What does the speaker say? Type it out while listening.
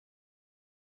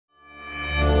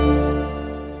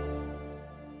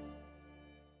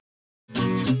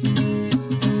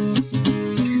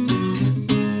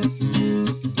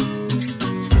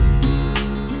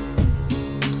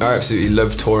I absolutely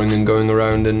love touring and going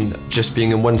around and just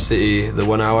being in one city the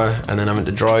 1 hour and then having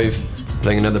to drive,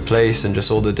 playing another place, and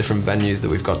just all the different venues that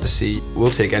we've got to see.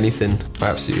 We'll take anything. I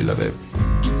absolutely love it.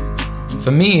 For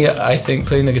me, I think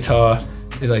playing the guitar,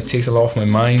 it like takes a lot off my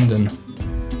mind, and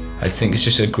I think it's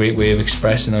just a great way of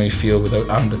expressing how you feel without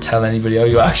having to tell anybody how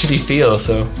you actually feel,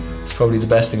 so it's probably the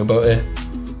best thing about it.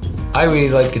 I really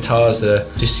like guitars that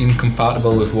just seem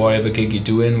compatible with whatever gig you're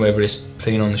doing, whether it's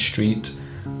playing on the street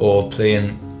or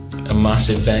playing a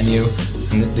massive venue,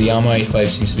 and the Yamaha A5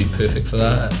 seems to be perfect for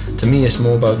that. To me, it's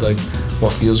more about like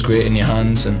what feels great in your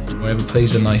hands, and whatever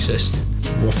plays the nicest,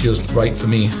 what feels right for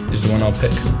me is the one I'll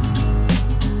pick.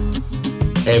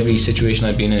 Every situation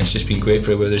I've been in, it's just been great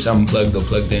for it, whether it's unplugged or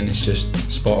plugged in, it's just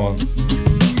spot on.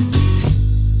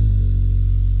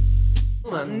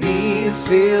 My knees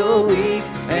feel weak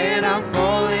and I'm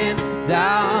falling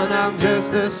down. I'm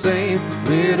just the same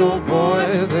little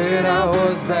boy that I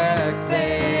was back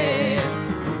then.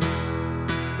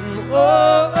 Oh.